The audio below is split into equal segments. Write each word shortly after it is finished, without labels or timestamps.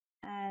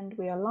And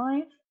we are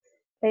live.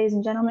 Ladies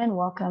and gentlemen,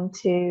 welcome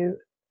to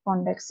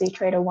Fondex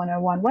cTrader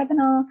 101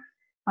 webinar.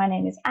 My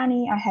name is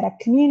Annie. I head up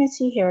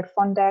community here at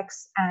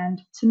Fondex,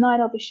 and tonight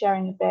I'll be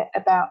sharing a bit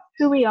about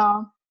who we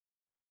are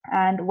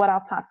and what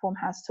our platform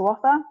has to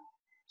offer.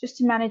 Just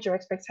to manage your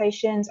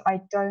expectations,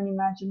 I don't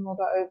imagine we'll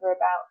go over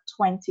about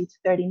 20 to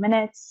 30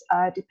 minutes,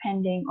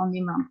 depending on the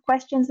amount of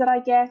questions that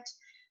I get.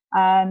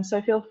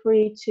 So feel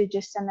free to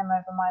just send them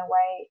over my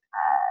way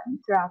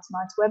throughout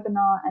tonight's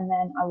webinar, and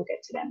then I will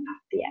get to them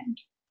at the end.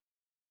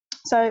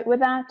 So with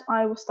that,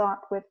 I will start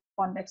with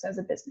Fondex as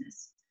a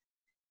business.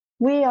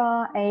 We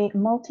are a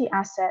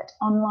multi-asset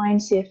online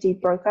CFD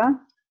broker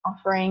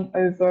offering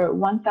over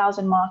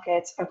 1,000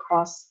 markets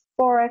across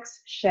Forex,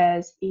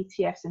 shares,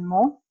 ETFs, and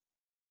more.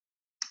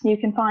 You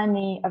can find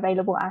the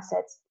available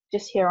assets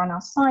just here on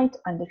our site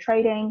under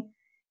trading.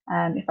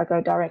 If I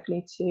go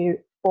directly to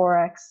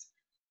Forex,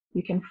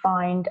 you can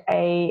find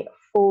a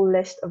full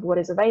list of what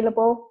is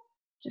available,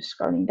 just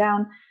scrolling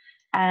down.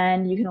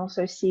 And you can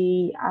also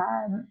see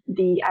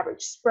the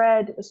average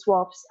spread, the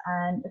swaps,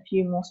 and a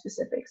few more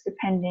specifics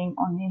depending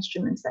on the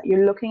instruments that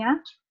you're looking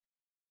at.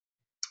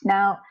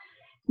 Now,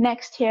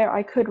 next here,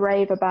 I could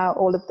rave about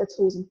all of the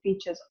tools and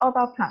features of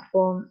our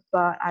platform,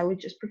 but I would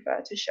just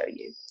prefer to show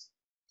you.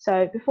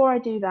 So before I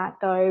do that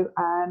though,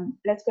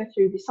 let's go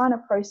through the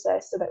sign-up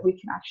process so that we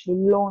can actually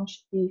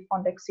launch the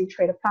Fondex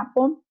cTrader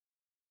platform.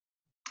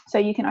 So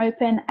you can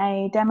open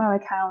a demo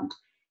account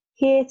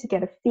here to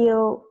get a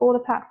feel for the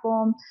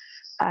platform,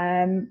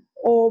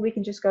 or we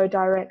can just go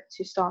direct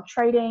to start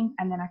trading,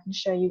 and then I can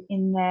show you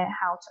in there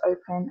how to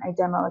open a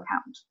demo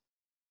account.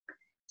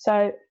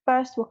 So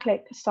first we'll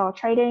click start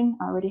trading.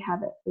 I already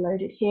have it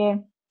loaded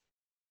here.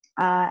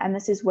 And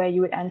this is where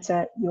you would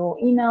enter your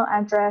email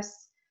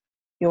address,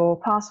 your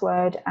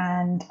password,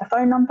 and a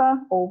phone number,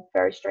 all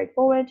very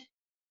straightforward.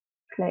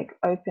 Click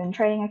open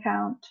trading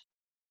account.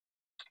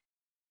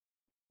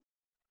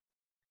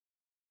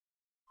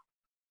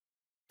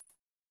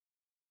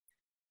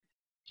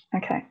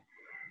 Okay,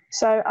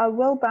 so I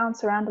will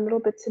bounce around a little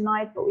bit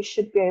tonight, but we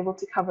should be able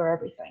to cover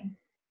everything.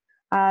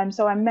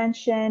 So I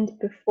mentioned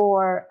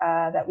before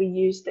that we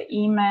used the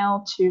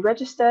email to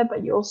register,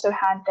 but you also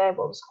had there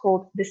what was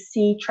called the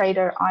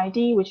cTrader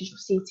ID, which is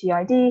your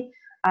CTID,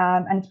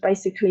 and it's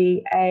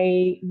basically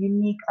a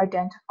unique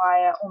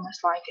identifier,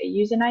 almost like a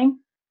username.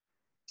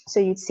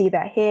 So you'd see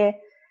that here.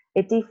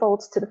 It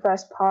defaults to the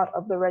first part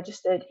of the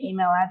registered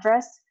email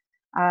address.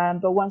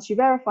 But once you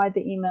verified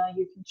the email,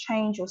 you can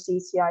change your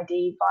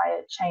CTID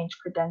via change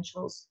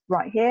credentials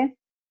right here.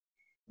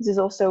 This is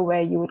also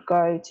where you would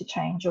go to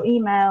change your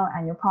email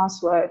and your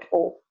password,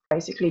 or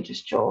basically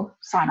just your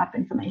sign-up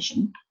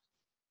information.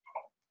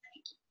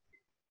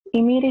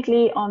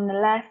 Immediately on the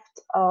left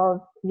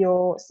of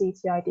your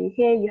CTID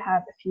here, you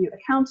have a few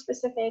account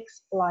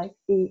specifics, like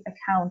the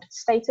account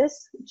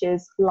status, which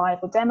is live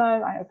or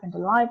demo. I opened a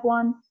live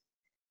one.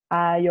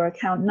 Your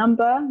account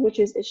number, which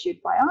is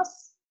issued by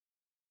us.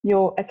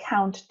 Your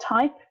account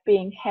type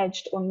being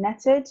hedged or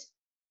netted.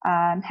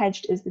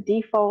 Hedged is the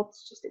default,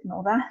 just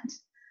ignore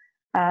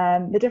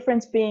that. The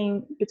difference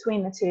being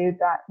between the two,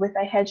 that with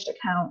a hedged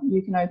account,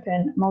 you can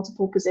open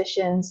multiple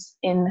positions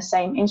in the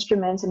same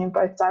instrument and in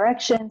both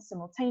directions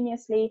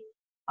simultaneously,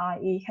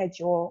 i.e. hedge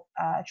your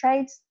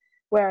trades,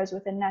 whereas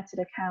with a netted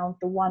account,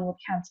 the one would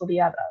cancel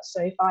the other.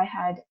 So if I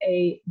had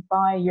a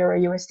buy Euro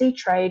USD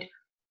trade,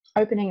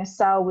 opening a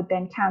sell would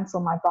then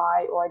cancel my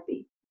buy, or I'd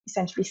be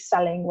essentially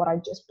selling what I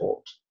just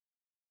bought.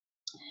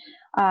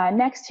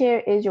 Next here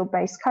is your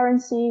base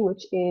currency,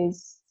 which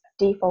is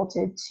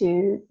defaulted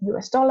to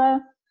US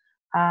dollar,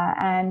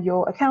 and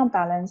your account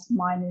balance.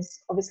 Mine is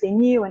obviously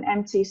new and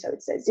empty, so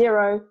it says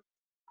 0.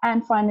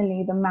 And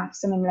finally, the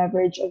maximum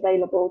leverage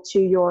available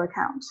to your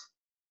account.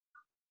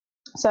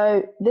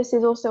 So this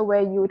is also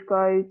where you would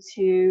go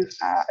to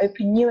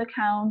open new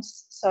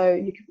accounts. So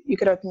you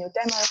could open your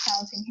demo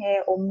account in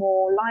here, or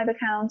more live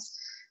accounts,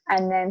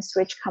 and then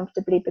switch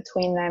comfortably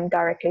between them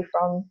directly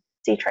from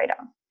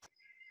cTrader.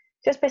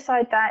 Just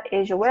beside that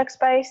is your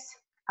workspace.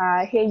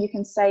 Here you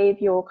can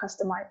save your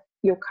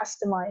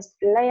customized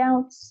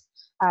layouts.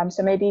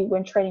 So maybe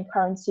when trading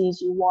currencies,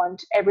 you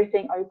want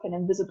everything open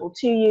and visible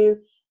to you,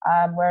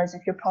 whereas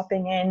if you're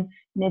popping in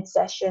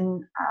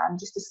mid-session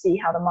just to see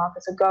how the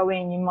markets are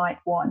going, you might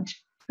want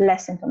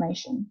less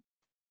information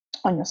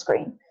on your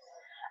screen.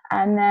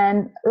 And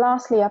then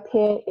lastly up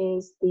here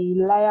is the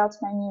layout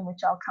menu,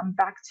 which I'll come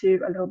back to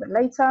a little bit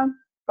later.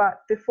 But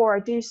before I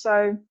do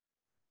so,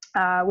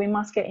 we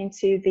must get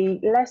into the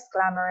less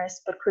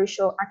glamorous but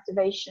crucial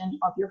activation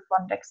of your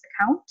Fondex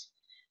account,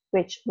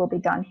 which will be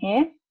done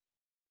here.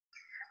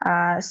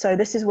 So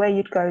this is where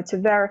you'd go to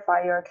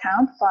verify your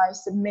account by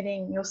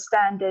submitting your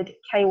standard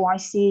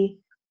KYC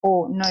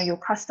or Know Your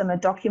Customer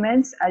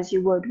documents, as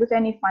you would with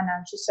any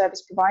financial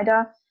service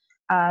provider,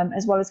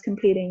 as well as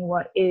completing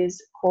what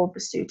is called the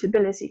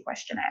suitability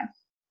questionnaire.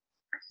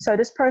 So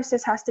this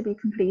process has to be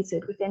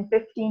completed within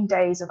 15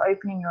 days of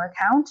opening your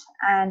account,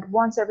 and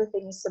once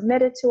everything is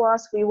submitted to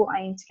us, we will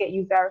aim to get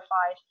you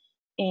verified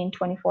in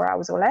 24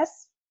 hours or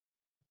less.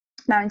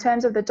 Now, in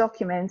terms of the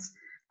documents,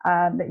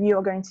 that you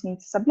are going to need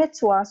to submit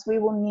to us, we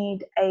will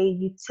need a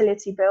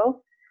utility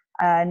bill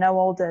no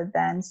older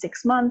than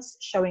 6 months,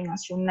 showing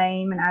us your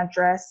name and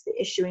address, the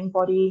issuing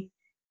body,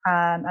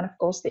 and of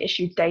course the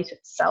issue date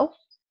itself.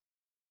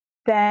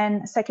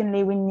 Then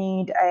secondly, we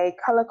need a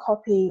color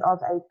copy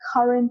of a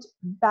current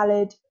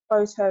valid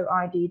photo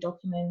ID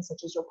document,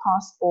 such as your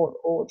passport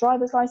or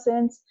driver's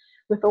license,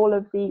 with all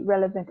of the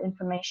relevant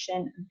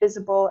information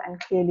visible and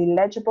clearly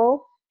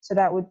legible. So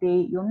that would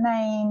be your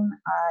name,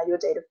 your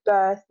date of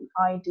birth, the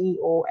ID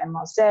or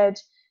MRZ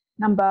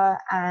number,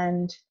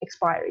 and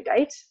expiry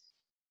date.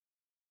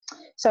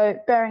 So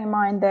bearing in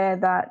mind there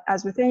that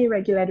as with any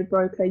regulated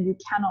broker, you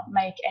cannot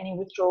make any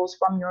withdrawals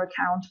from your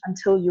account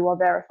until you are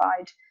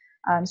verified.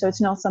 So it's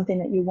not something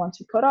that you want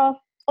to put off,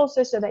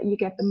 also so that you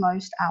get the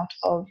most out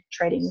of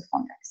trading with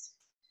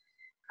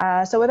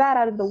Fondex. So with that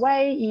out of the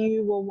way,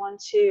 you will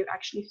want to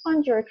actually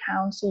fund your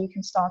account so you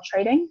can start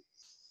trading.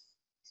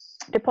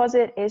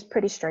 Deposit is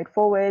pretty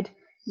straightforward.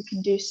 You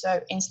can do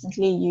so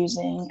instantly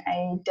using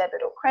a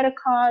debit or credit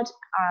card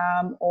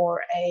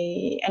or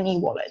an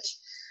e-wallet.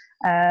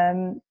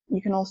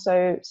 You can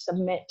also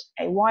submit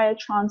a wire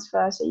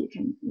transfer, so you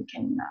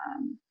can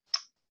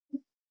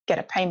get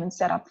a payment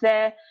set up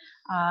there.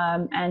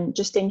 And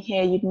just in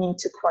here, you'd need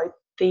to quote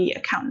the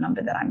account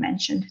number that I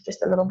mentioned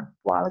just a little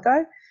while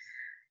ago.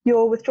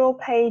 Your withdrawal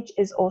page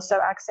is also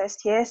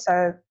accessed here,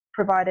 so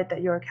provided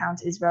that your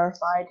account is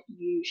verified,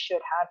 you should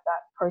have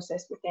that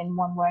processed within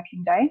 1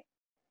 working day.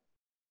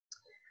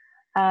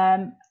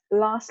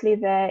 Lastly,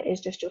 there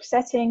is just your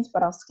settings,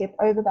 but I'll skip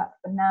over that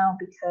for now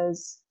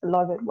because a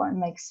lot of it won't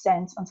make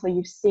sense until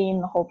you've seen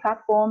the whole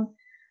platform.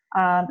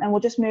 And we'll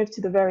just move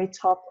to the very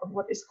top of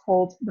what is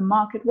called the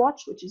Market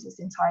Watch, which is this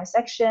entire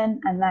section,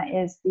 and that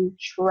is the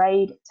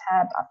Trade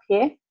tab up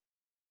here.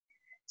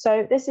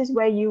 So this is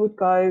where you would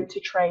go to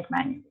trade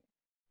manually.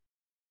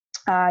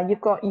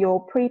 You've got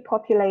your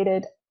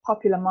pre-populated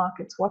popular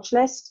markets watch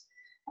list,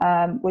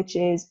 which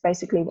is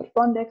basically what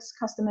Fondex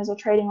customers are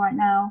trading right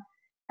now.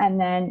 And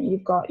then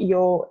you've got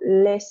your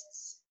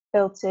lists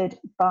filtered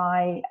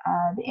by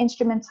the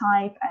instrument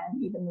type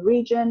and even the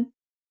region.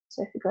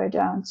 So if you go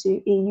down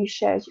to EU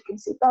shares, you can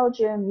see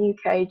Belgium,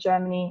 UK,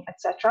 Germany,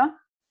 etc.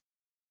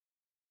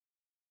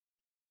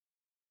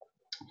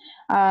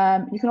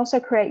 You can also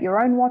create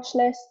your own watch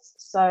lists.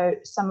 So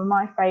some of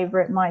my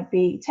favorite might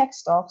be tech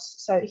stocks.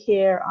 So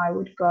here I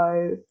would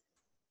go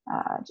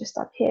just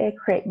up here,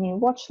 create new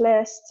watch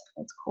list.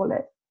 Let's call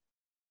it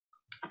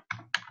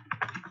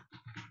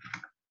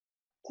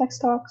tech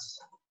stocks.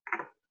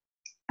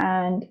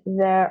 And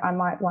there I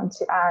might want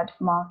to add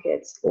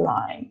markets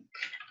like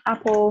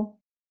Apple,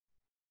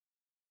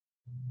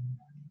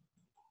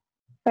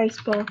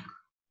 Facebook,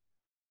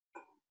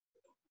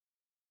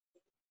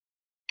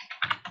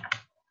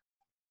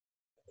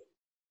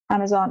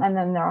 Amazon, and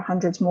then there are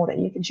hundreds more that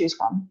you can choose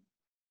from.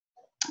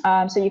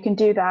 So you can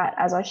do that,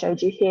 as I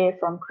showed you here,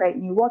 from create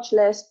new watch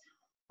list,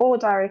 or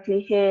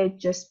directly here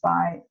just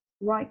by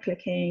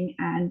right-clicking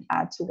and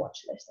add to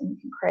watch list, and you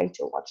can create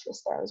your watch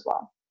list there as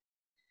well.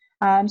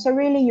 So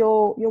really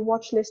your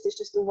watch list is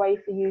just a way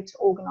for you to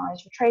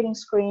organize your trading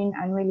screen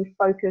and really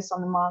focus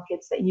on the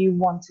markets that you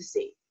want to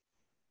see.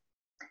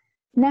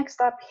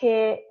 Next up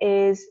here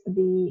is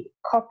the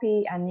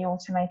copy and the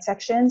automate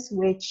sections,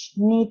 which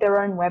need their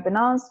own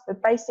webinars,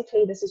 but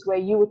basically this is where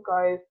you would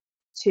go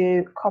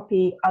to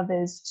copy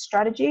others'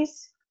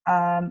 strategies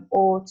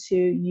or to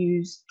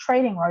use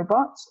trading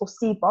robots or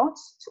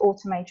C-bots to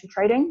automate your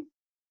trading.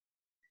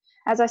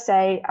 As I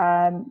say,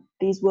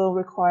 these will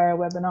require a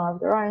webinar of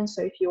their own,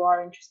 so if you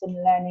are interested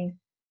in learning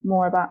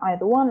more about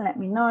either one, let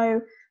me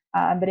know.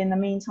 But in the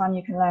meantime,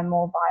 you can learn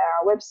more via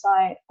our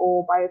website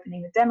or by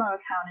opening the demo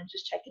account and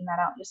just checking that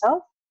out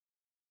yourself.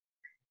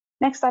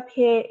 Next up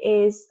here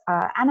is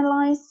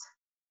Analyze.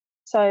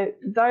 So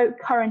though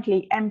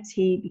currently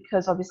empty,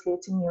 because obviously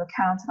it's a new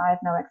account and I have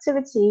no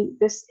activity,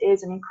 this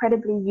is an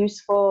incredibly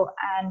useful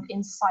and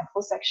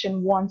insightful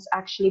section once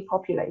actually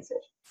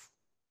populated.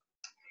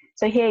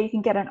 So here you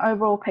can get an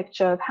overall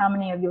picture of how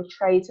many of your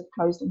trades have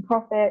closed in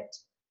profit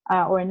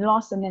or in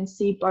loss, and then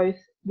see both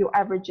your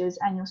averages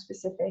and your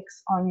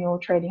specifics on your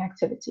trading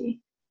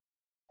activity.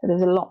 So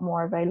there's a lot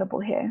more available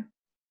here.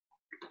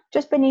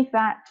 Just beneath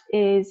that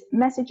is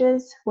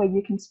messages, where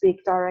you can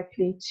speak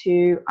directly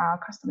to our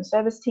customer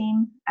service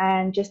team.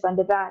 And just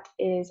under that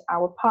is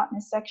our partner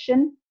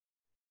section,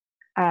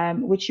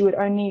 which you would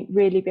only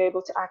really be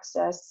able to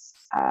access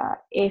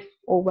if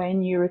or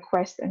when you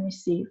request and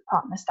receive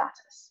partner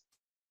status.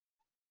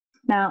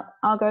 Now,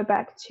 I'll go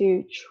back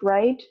to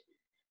trade,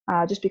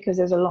 just because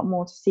there's a lot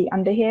more to see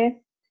under here.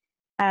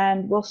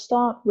 And we'll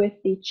start with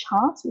the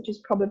charts, which is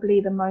probably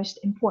the most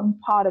important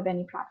part of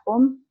any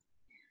platform.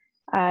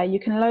 You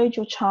can load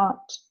your chart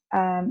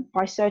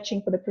by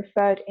searching for the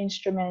preferred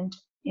instrument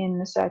in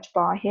the search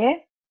bar here.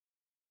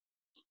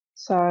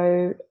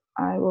 So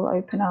I will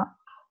open up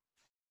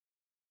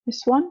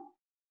this one.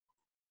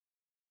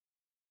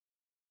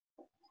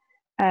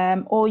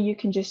 Or you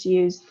can just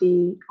use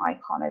the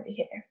icon over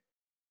here.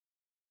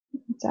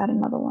 Let's add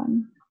another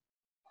one.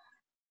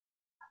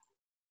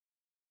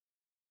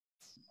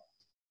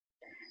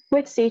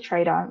 With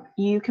cTrader,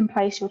 you can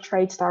place your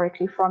trades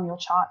directly from your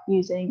chart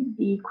using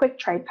the Quick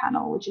Trade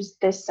panel, which is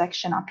this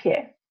section up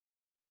here.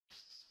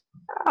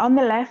 On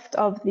the left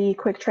of the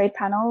Quick Trade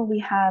panel, we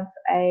have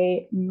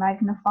a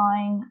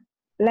magnifying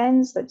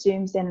lens that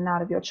zooms in and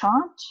out of your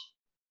chart.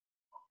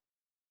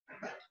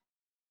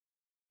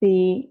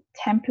 The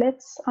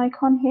templates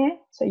icon here,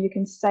 so you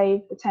can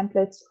save the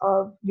templates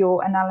of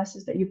your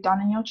analysis that you've done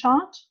in your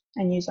chart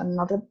and use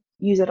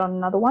it on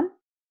another one.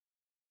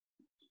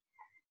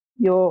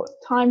 Your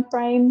time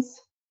frames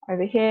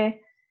over here,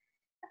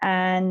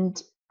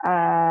 and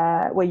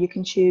where you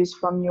can choose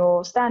from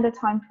your standard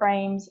time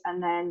frames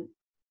and then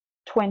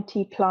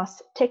 20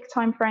 plus tick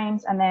time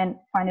frames, and then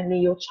finally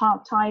your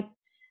chart type,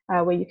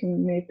 where you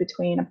can move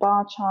between a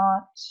bar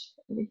chart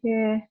over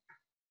here,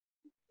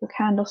 your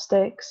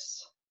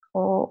candlesticks,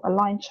 or a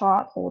line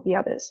chart, or the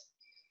others.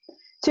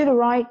 To the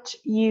right,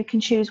 you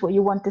can choose what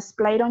you want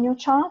displayed on your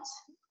chart,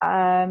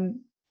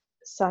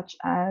 such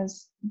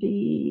as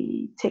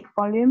the tick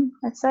volume,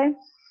 let's say.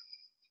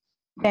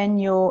 Then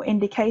your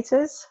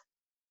indicators,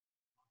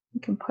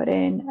 you can put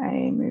in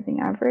a moving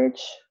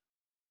average.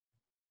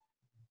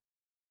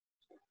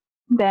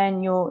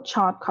 Then your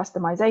chart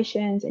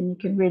customizations, and you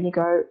can really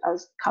go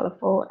as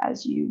colorful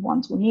as you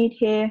want or need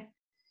here.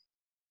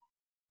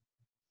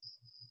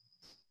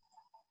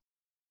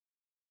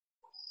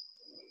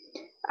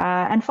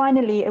 And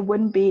finally, it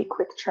wouldn't be a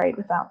quick trade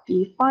without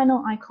the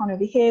final icon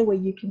over here, where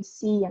you can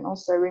see and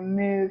also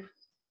remove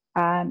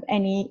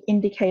any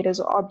indicators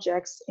or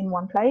objects in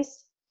one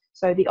place.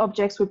 So the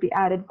objects would be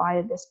added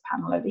via this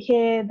panel over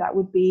here. That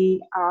would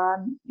be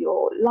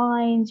your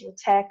lines, your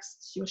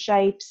texts, your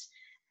shapes,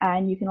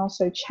 and you can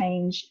also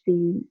change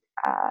the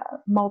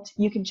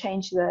you can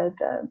change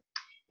the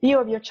view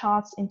of your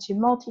charts into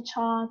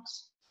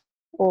multi-charts,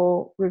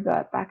 or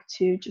revert back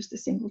to just a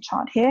single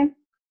chart here.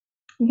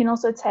 You can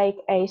also take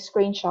a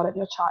screenshot of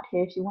your chart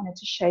here if you wanted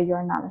to share your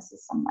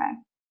analysis somewhere.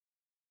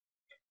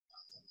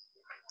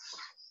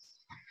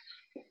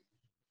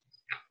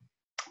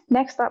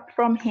 Next up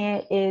from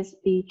here is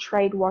the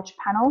Trade Watch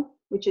panel,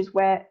 which is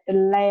where the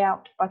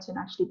layout button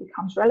actually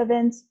becomes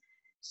relevant.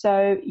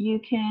 So you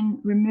can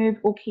remove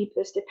or keep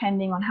this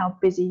depending on how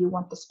busy you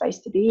want the space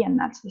to be, and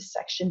that's this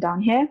section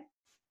down here.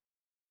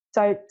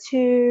 So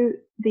to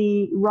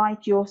the right,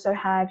 you also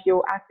have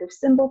your active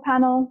symbol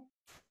panel,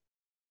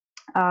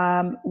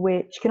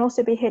 which can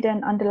also be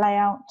hidden under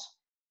layout.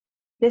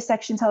 This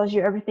section tells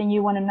you everything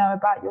you want to know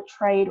about your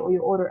trade or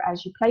your order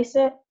as you place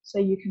it. So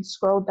you can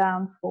scroll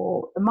down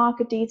for the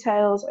market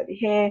details over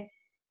here,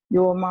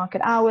 your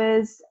market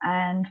hours,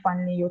 and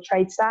finally your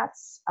trade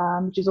stats,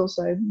 which is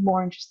also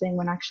more interesting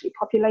when actually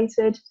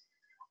populated.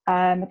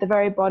 At the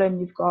very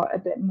bottom, you've got a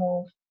bit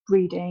more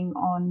reading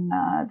on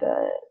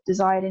the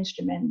desired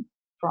instrument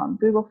from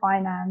Google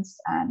Finance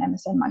and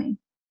MSN Money.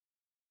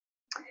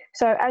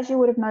 So as you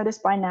would have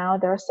noticed by now,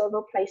 there are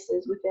several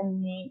places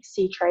within the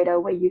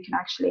cTrader where you can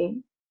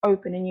actually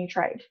open a new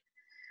trade.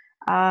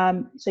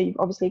 So you've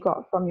obviously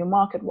got from your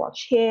market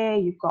watch here,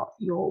 you've got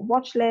your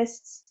watch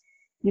lists,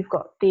 you've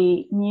got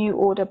the new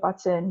order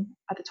button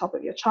at the top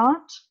of your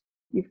chart,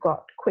 you've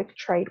got quick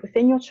trade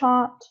within your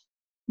chart,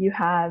 you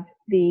have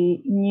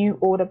the new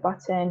order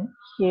button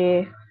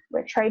here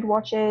where trade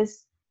watch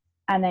is,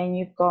 and then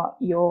you've got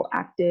your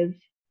active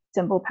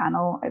symbol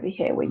panel over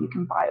here where you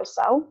can buy or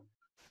sell.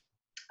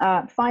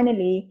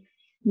 Finally,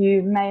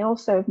 you may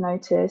also have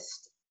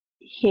noticed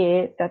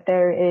here that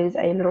there is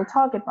a little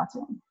target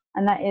button,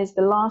 and that is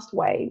the last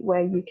way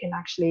where you can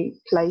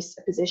actually place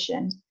a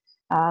position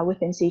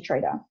within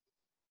cTrader.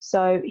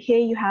 So here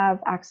you have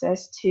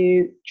access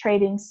to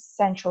trading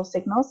central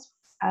signals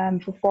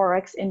for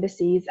Forex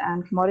indices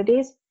and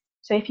commodities.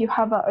 So if you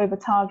hover over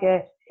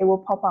target, it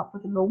will pop up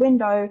with a little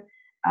window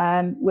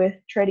with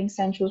Trading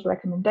Central's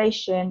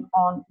recommendation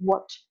on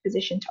what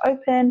position to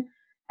open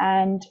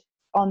and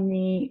on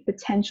the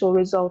potential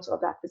results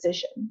of that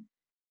position.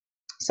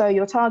 So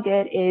your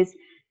target is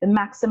the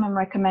maximum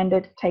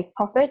recommended take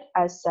profit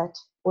as set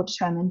or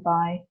determined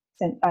by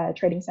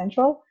Trading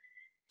Central.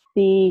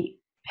 The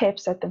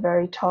pips at the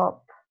very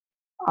top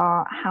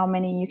are how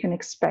many you can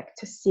expect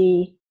to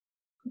see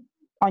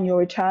on your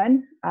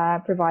return,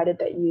 provided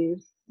that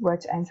you were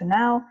to enter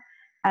now.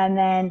 And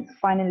then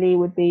finally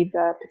would be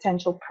the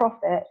potential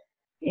profit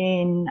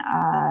in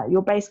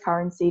your base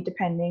currency,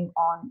 depending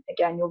on,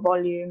 again, your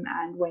volume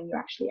and when you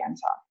actually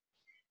enter.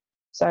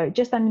 So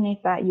just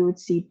underneath that, you would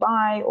see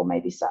buy or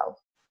maybe sell.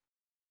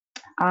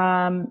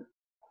 Kind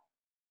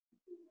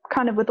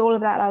of with all of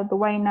that out of the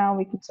way now,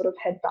 we can sort of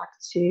head back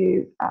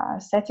to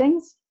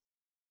settings.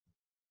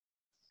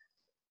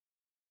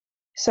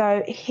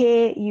 So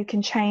here you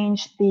can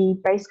change the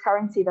base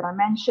currency that I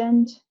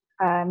mentioned.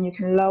 You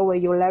can lower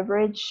your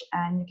leverage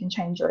and you can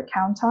change your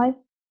account type.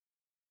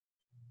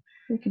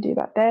 You can do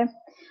that there.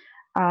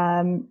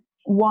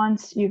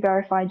 Once you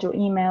verified your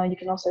email, you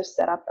can also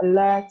set up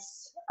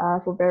alerts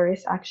for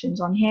various actions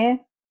on here.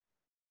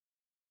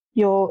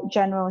 Your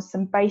general is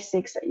some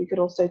basics that you could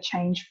also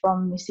change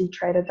from the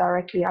cTrader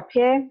directly up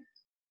here.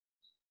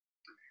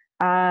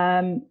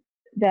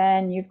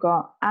 Then you've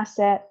got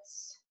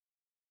assets,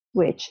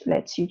 which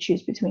lets you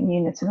choose between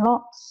units and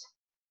lots.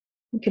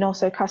 You can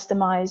also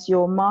customize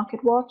your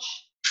market watch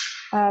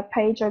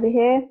page over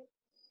here,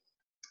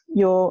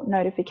 your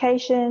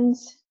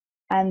notifications,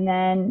 and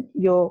then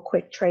your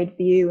quick trade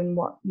view and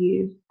what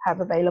you have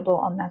available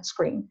on that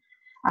screen.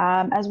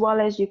 As well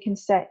as you can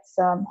set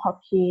some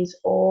hotkeys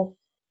or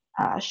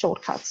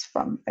shortcuts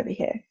from over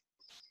here.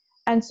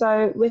 And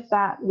so with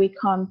that, we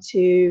come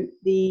to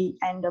the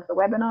end of the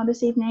webinar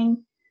this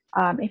evening.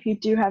 If you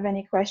do have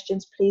any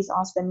questions, please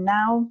ask them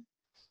now.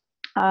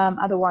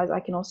 Otherwise, I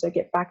can also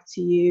get back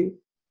to you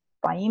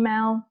by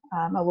email.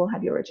 I will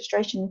have your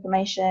registration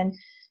information.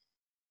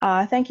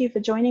 Thank you for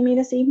joining me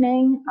this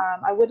evening.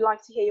 I would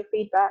like to hear your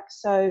feedback,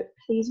 so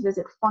please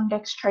visit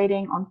Fondex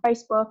Trading on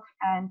Facebook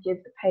and give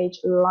the page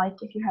a like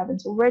if you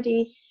haven't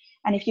already.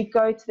 And if you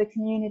go to the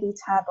community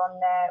tab on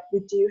there, we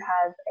do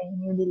have a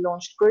newly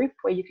launched group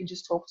where you can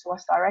just talk to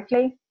us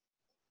directly.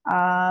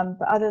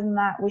 But other than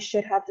that, we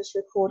should have this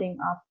recording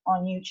up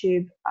on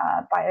YouTube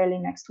by early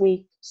next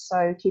week,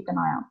 so keep an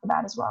eye out for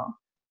that as well.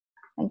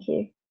 Thank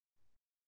you.